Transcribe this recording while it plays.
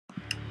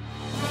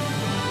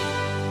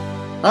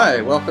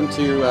Hi, welcome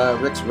to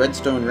Rick's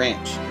Redstone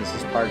Ranch. This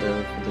is part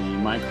of the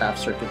Minecraft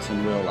Circuits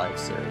in Real Life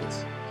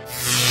series.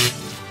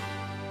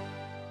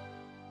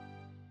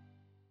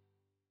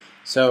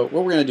 So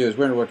what we're going to do is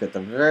we're going to look at the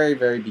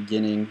very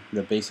beginning,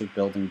 the basic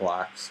building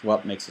blocks,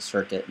 what makes a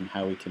circuit and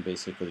how we can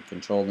basically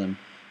control them,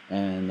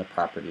 and the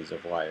properties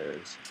of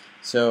wires.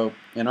 So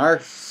in our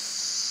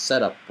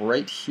setup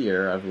right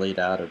here, I've laid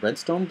out a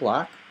redstone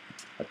block,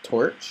 a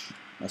torch,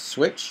 a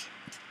switch,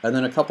 and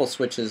then a couple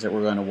switches that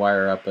we're going to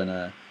wire up in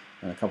a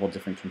couple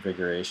different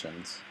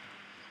configurations.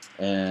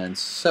 And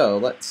so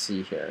let's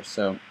see here.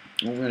 So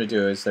what we're going to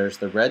do is there's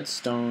the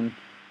redstone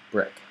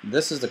brick.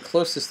 This is the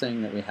closest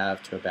thing that we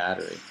have to a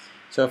battery.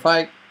 So if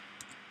I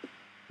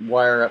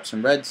wire up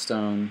some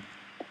redstone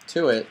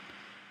to it,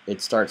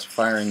 it starts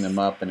firing them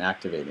up and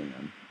activating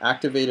them.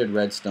 Activated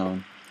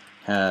redstone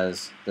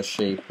has the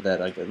shape that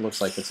it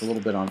looks like it's a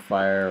little bit on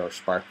fire or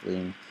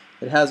sparkling.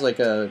 It has like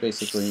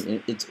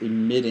basically it's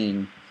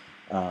emitting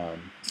a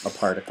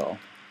particle.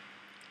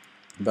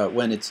 But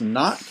when it's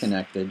not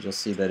connected, you'll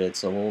see that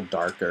it's a little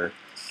darker.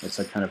 It's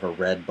a kind of a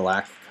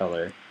red-black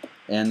color,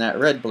 and that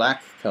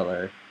red-black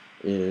color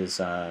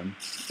is,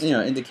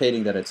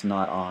 indicating that it's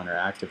not on or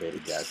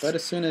activated yet. But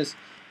as soon as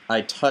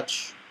I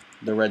touch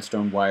the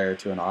redstone wire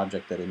to an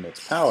object that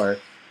emits power,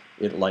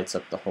 it lights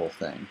up the whole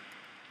thing.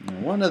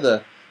 And one of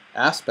the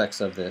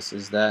aspects of this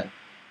is that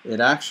it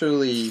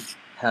actually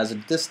has a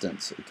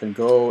distance. It can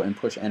go and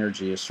push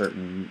energy a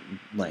certain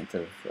length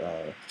of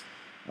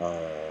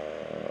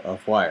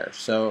wire.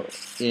 So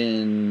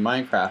in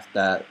Minecraft,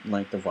 that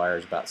length of wire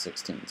is about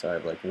 16. So I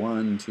have like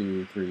 1,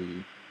 2,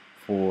 3,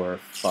 4,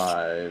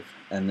 5,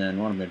 and then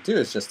what I'm going to do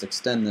is just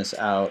extend this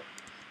out,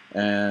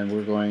 and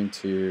we're going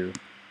to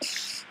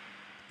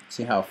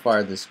see how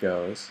far this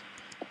goes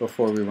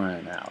before we run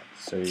it out.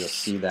 So you'll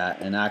see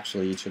that, and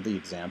actually each of the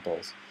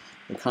examples,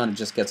 it kind of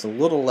just gets a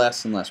little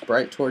less and less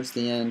bright towards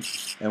the end,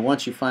 and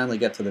once you finally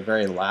get to the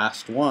very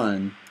last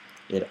one,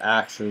 it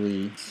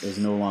actually is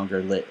no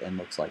longer lit and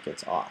looks like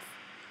it's off.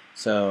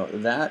 So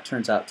that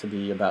turns out to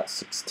be about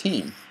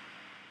 16.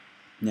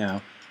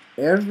 Now,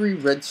 every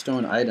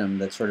redstone item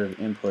that sort of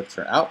inputs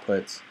or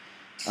outputs,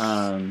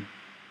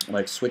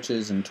 like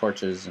switches and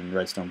torches and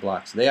redstone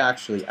blocks, they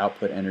actually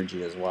output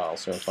energy as well.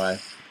 So if I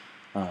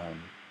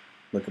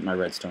look at my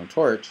redstone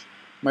torch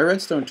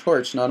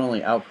not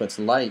only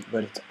outputs light,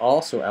 but it's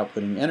also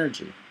outputting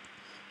energy.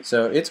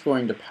 So it's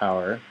going to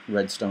power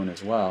redstone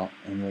as well,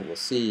 and what we'll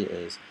see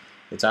is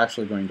it's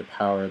actually going to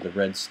power the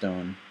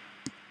redstone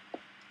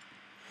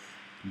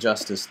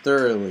just as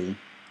thoroughly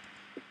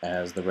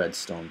as the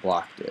redstone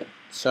block did.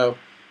 So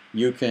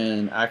you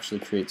can actually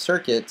create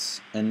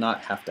circuits and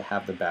not have to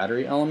have the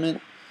battery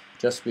element,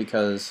 just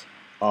because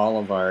all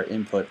of our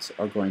inputs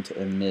are going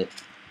to emit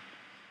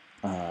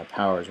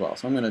power as well.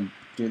 So I'm going to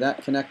do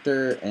that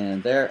connector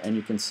and there, and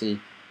you can see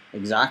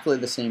exactly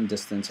the same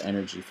distance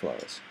energy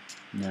flows.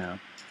 Now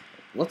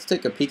let's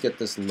take a peek at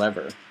this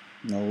lever.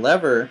 And the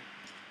lever,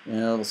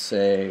 it'll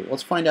say,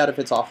 let's find out if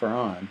it's off or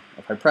on.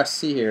 If I press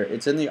C here,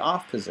 it's in the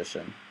off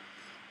position.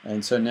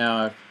 And so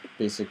now I've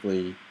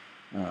basically,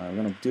 I'm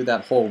going to do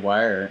that whole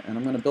wire, and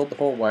I'm going to build the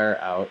whole wire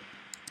out,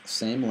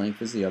 same length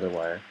as the other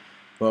wire.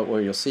 But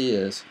what you'll see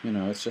is,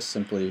 it's just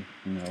simply,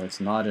 it's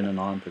not in an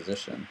on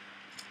position.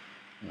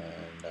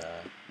 And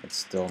it's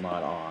still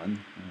not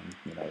on.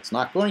 And, it's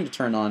not going to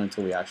turn on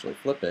until we actually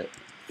flip it.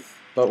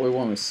 But what we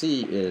want to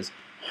see is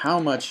how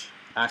much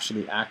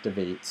actually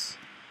activates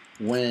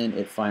when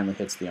it finally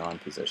hits the on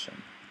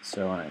position.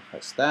 So when I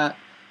press that,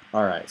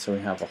 alright, so we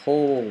have a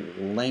whole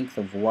length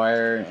of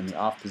wire in the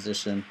off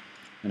position.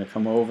 I'm going to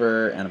come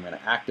over and I'm going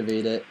to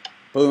activate it.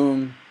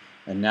 Boom,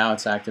 and now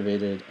it's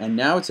activated, and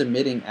now it's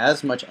emitting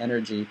as much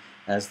energy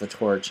as the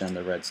torch and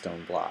the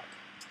redstone block.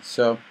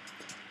 So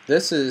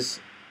this is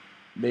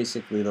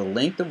basically the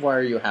length of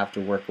wire you have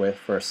to work with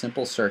for a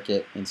simple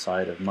circuit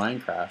inside of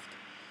Minecraft.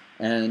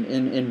 And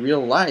in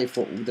real life,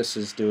 what this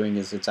is doing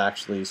is it's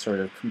actually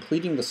sort of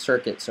completing the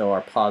circuit so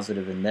our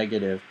positive and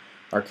negative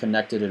are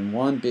connected in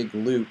one big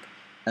loop,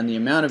 and the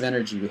amount of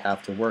energy we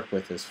have to work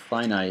with is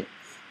finite,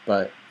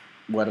 but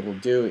what it will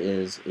do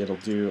is it'll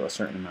do a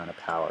certain amount of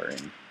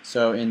powering.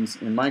 So in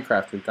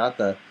Minecraft, we've got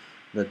that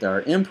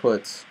our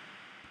inputs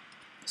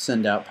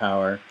send out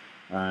power,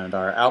 and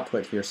our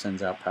output here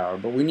sends out power,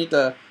 but we need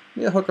to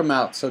hook them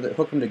out, so that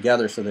hook them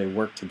together so they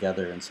work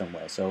together in some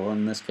way. So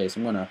in this case,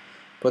 I'm going to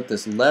put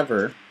this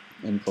lever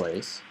in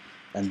place,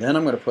 and then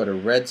I'm going to put a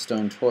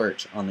redstone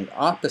torch on the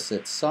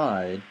opposite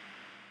side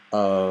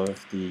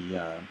of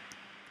the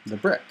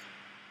brick.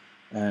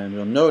 And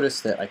you'll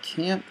notice that I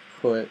can't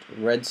put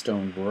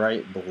redstone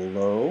right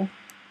below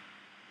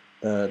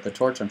the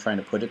torch. I'm trying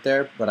to put it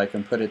there, but I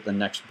can put it the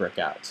next brick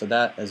out. So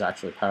that is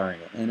actually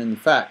powering it. And in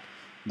fact,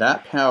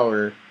 that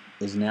power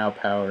is now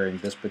powering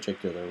this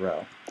particular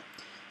row.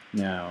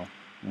 Now,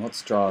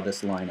 let's draw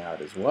this line out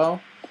as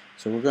well.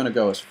 So we're going to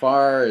go as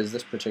far as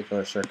this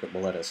particular circuit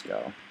will let us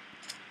go.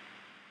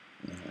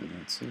 And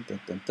let's see,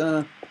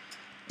 and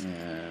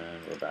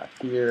we're back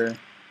here,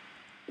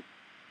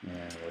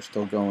 and we're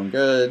still going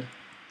good.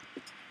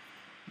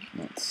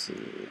 Let's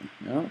see.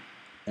 No,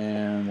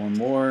 and one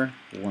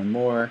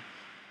more,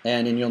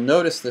 and you'll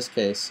notice this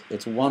case,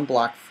 it's one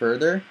block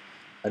further,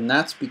 and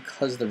that's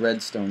because the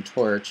redstone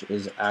torch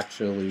is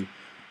actually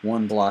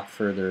one block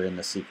further in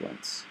the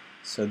sequence.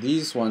 So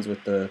these ones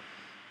with the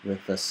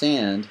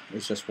sand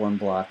is just one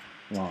block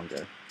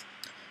longer.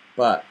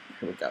 But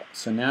here we go.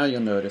 So now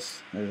you'll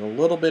notice there's a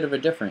little bit of a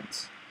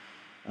difference.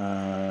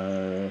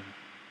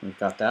 We've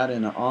got that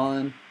in an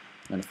on.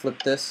 I'm going to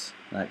flip this.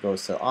 That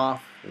goes to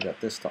off. We got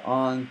this to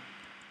on.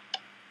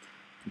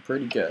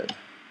 Pretty good.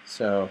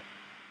 So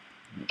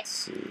let's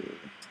see.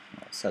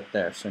 I'll set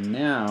there. So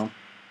now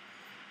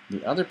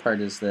the other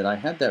part is that I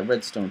had that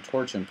redstone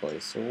torch in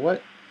place. So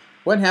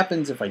what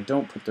happens if I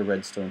don't put the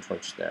redstone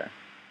torch there?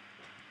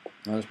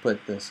 I'll just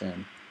put this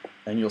in,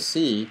 and you'll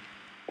see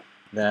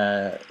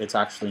that it's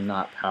actually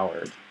not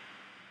powered.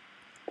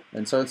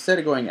 And so instead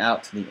of going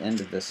out to the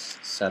end of this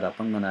setup,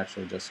 I'm going to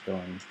actually just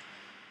going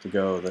to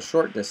go the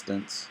short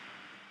distance,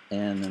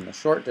 and in the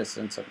short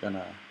distance I'm going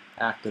to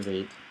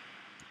activate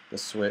the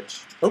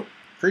switch. Oh,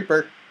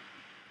 creeper!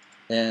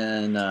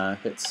 And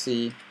hit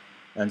C,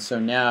 and so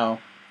now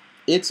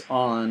it's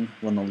on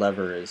when the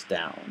lever is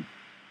down,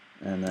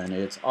 and then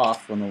it's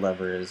off when the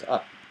lever is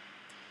up.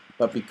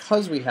 But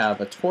because we have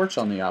a torch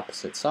on the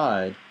opposite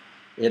side,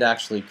 it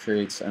actually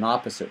creates an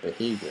opposite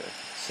behavior.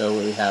 So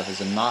what we have is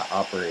a not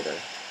operator.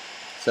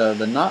 So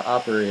the not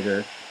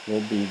operator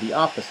will be the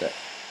opposite.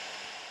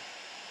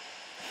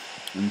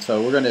 And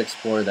so we're going to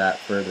explore that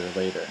further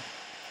later.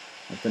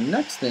 But the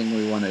next thing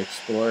we want to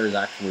explore is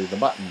actually the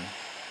button.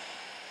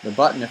 The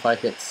button, if I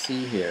hit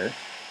C here,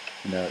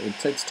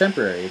 it's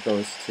temporary. It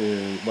goes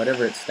to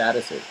whatever its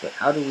status is. But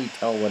how do we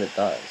tell what it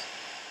does?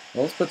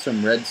 Well, let's put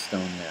some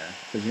redstone there,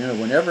 because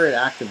whenever it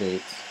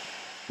activates,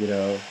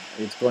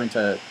 it's going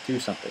to do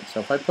something. So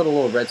if I put a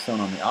little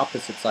redstone on the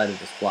opposite side of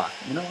this block,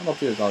 what I'll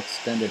do is I'll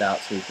extend it out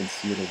so you can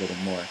see it a little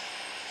more.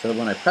 So that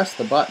when I press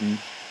the button,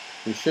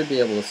 we should be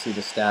able to see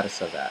the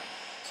status of that.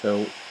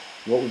 So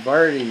what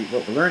we're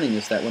learning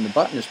is that when the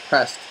button is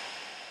pressed,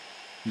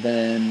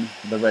 then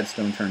the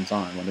redstone turns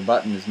on. When the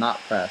button is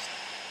not pressed,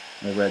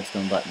 the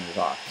redstone button is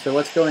off. So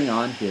what's going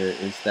on here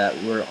is that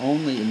we're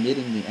only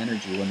emitting the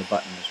energy when the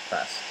button is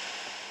pressed.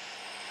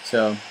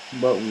 So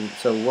what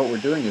we're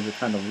doing is we're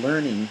kind of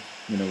learning,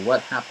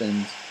 what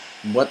happens,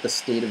 what the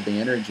state of the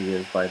energy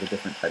is by the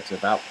different types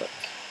of outputs.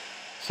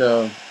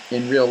 So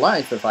in real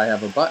life, if I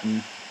have a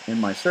button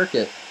in my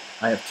circuit,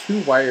 I have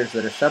two wires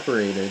that are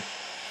separated,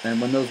 and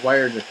when those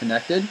wires are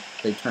connected,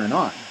 they turn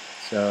on.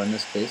 So in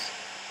this case,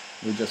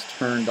 we just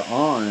turned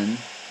on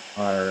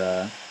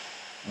our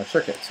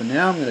circuit. So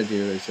now I'm going to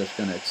do is just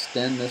going to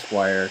extend this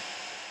wire as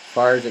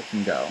far as it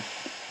can go,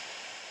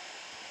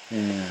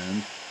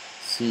 and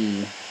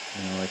see,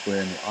 like we're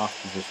in the off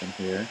position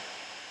here.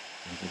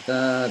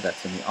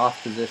 That's in the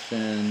off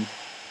position.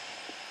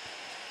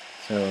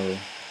 So let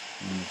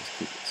me just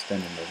keep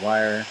extending the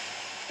wire,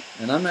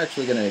 and I'm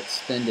actually going to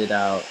extend it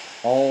out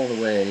all the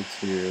way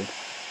to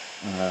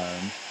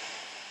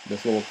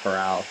this little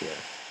corral here.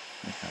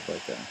 I have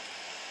like a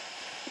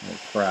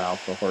little corral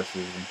for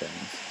horses and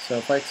things. So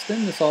if I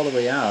extend this all the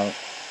way out,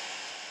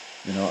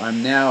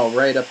 I'm now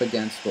right up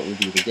against what would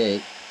be the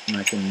gate, and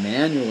I can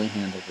manually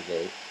handle the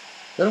gate.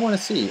 But I want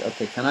to see,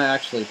 okay, can I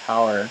actually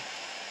power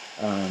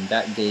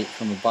that gate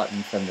from a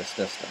button from this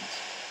distance?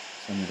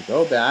 So I'm going to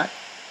go back,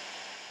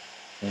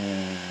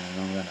 and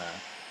I'm going to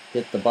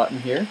hit the button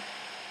here.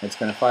 It's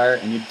going to fire,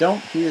 and you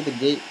don't hear the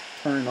gate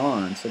turn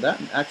on, so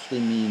that actually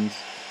means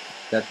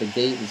that the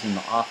gate is in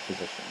the off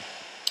position.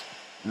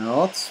 Now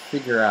let's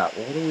figure out,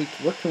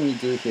 what can we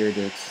do here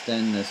to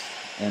extend this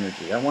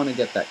energy? I want to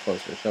get that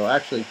closer. So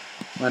actually,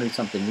 I'm going to do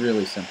something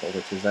really simple,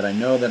 which is that I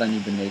know that I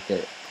need to make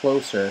it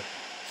closer.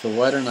 So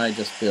why don't I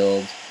just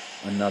build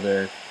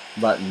another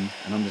button,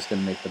 and I'm just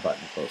going to make the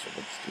button closer.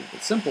 We'll just do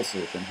the simple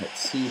solution. Hit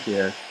C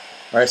here.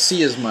 Alright,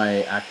 C is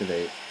my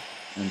activate.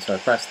 And so I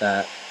press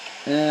that,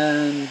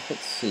 and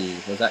let's see,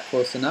 was that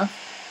close enough?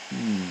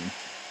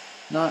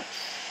 Not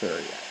sure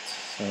yet.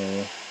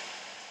 So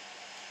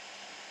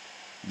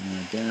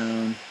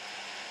down.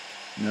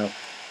 Nope.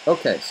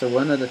 Okay, so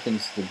one of the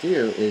things to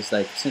do is,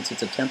 since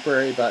it's a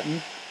temporary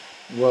button,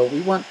 well,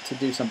 we want to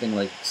do something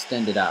like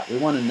extend it out. We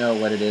want to know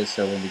what it is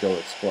so when we go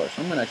explore.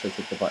 So I'm going to actually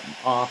take the button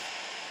off.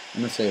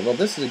 I'm going to say, well,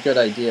 this is a good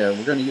idea.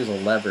 We're going to use a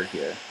lever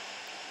here.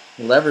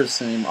 The lever's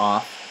same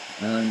off,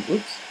 and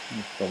oops,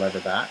 the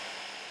lever back.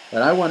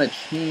 But I want to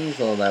change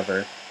the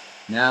lever.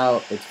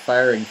 Now it's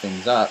firing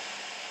things up,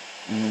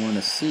 and we want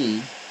to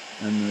see,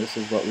 and this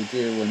is what we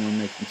do when we're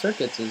making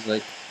circuits, is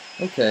like,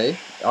 okay,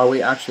 are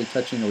we actually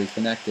touching, are we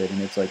connected?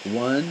 And it's like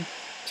 1,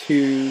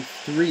 2,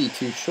 3,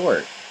 too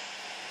short.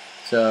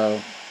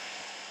 So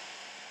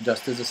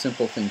just as a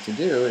simple thing to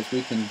do is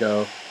we can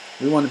go,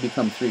 we want to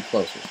become 3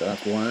 closer. So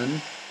that's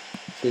 1,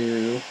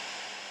 2,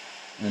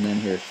 and then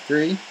here's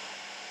 3.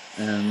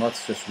 And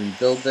let's just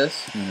rebuild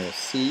this. I'm going to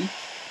C,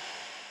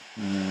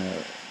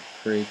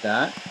 create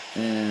that,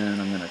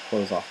 and I'm going to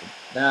close off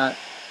of that.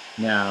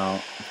 Now,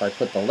 if I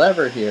put the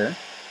lever here,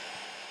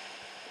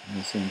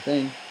 the same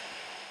thing,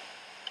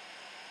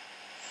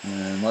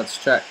 and let's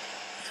check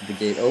the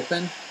gate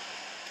open.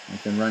 We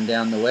can run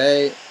down the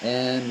way,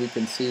 and we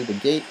can see the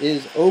gate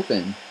is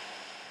open.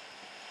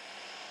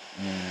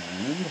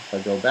 And if I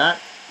go back,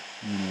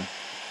 I'm going to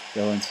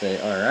go and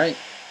say, alright,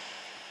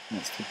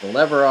 let's take the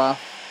lever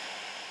off.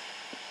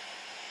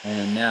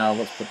 And now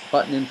let's put the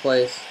button in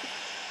place.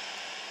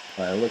 If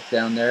I look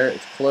down there,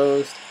 it's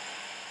closed.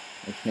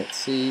 I can hit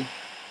C.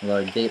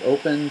 The gate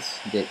opens,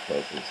 gate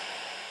closes.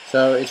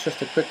 So it's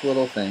just a quick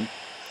little thing.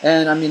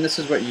 And I mean, this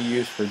is what you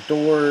use for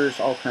doors,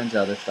 all kinds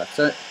of other stuff.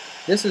 So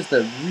this is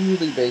the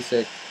really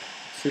basic,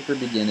 super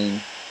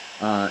beginning.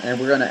 And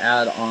we're going to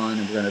add on,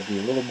 and we're going to be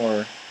a little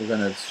more, we're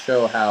going to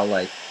show how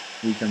like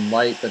we can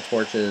light the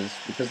torches,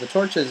 because the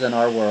torches in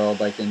our world,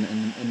 like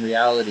in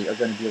reality, are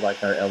going to be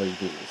like our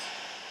LEDs.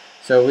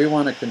 So we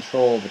want to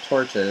control the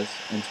torches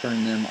and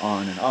turn them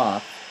on and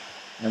off.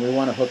 And we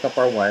want to hook up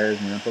our wires,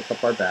 and we're going to hook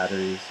up our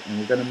batteries, and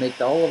we're going to make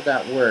all of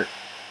that work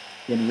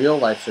in real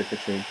life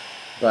circuitry.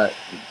 But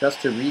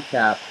just to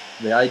recap,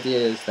 the idea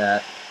is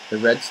that the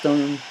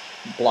redstone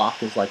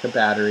block is like a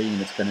battery,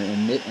 and it's going to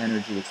emit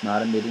energy. It's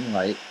not emitting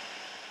light.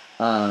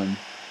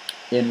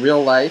 In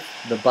real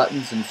life, the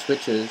buttons and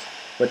switches,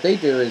 what they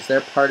do is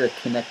they're part of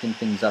connecting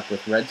things up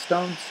with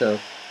redstone. So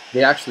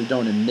they actually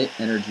don't emit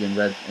energy in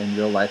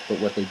real life, but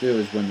what they do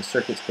is when the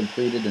circuit's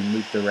completed and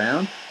looped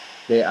around,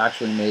 they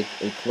actually make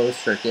a closed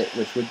circuit,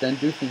 which would then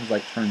do things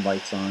like turn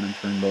lights on and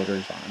turn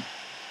motors on.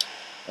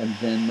 And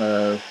then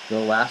the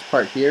last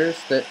part here is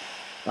that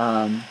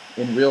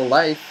in real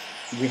life,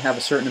 we have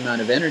a certain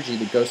amount of energy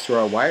that goes through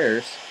our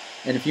wires.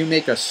 And if you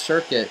make a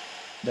circuit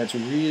that's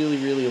really,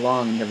 really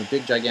long and you have a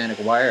big,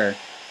 gigantic wire,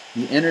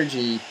 the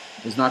energy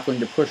is not going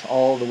to push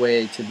all the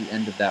way to the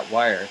end of that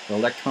wire. The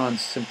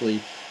electrons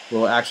simply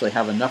will actually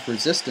have enough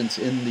resistance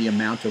in the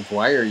amount of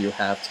wire you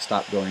have to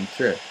stop going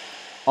through.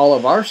 All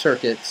of our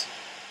circuits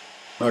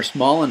are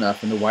small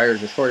enough and the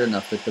wires are short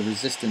enough that the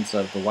resistance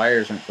of the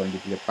wires aren't going to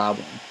be a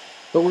problem.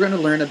 But we're going to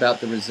learn about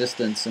the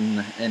resistance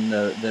and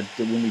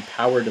when we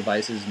power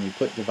devices and we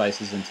put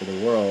devices into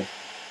the world,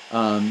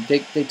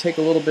 they take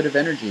a little bit of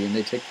energy and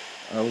they take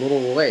a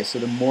little away. So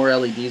the more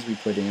LEDs we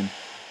put in,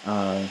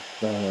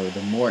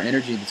 the more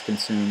energy that's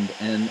consumed,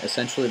 and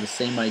essentially the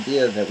same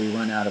idea that we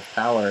run out of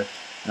power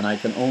and I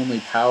can only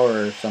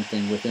power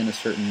something within a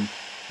certain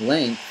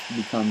length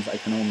becomes I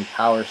can only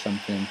power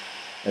something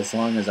as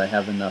long as I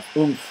have enough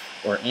oomph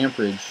or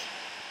amperage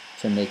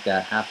to make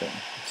that happen.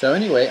 So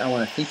anyway, I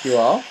want to thank you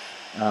all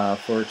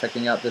for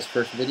checking out this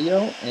first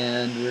video,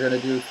 and we're going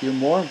to do a few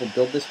more. We'll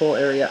build this whole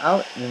area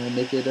out and we'll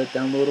make it a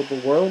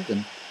downloadable world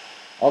and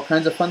all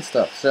kinds of fun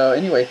stuff. So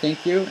anyway,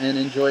 thank you and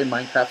enjoy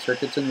Minecraft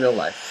circuits in real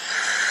life.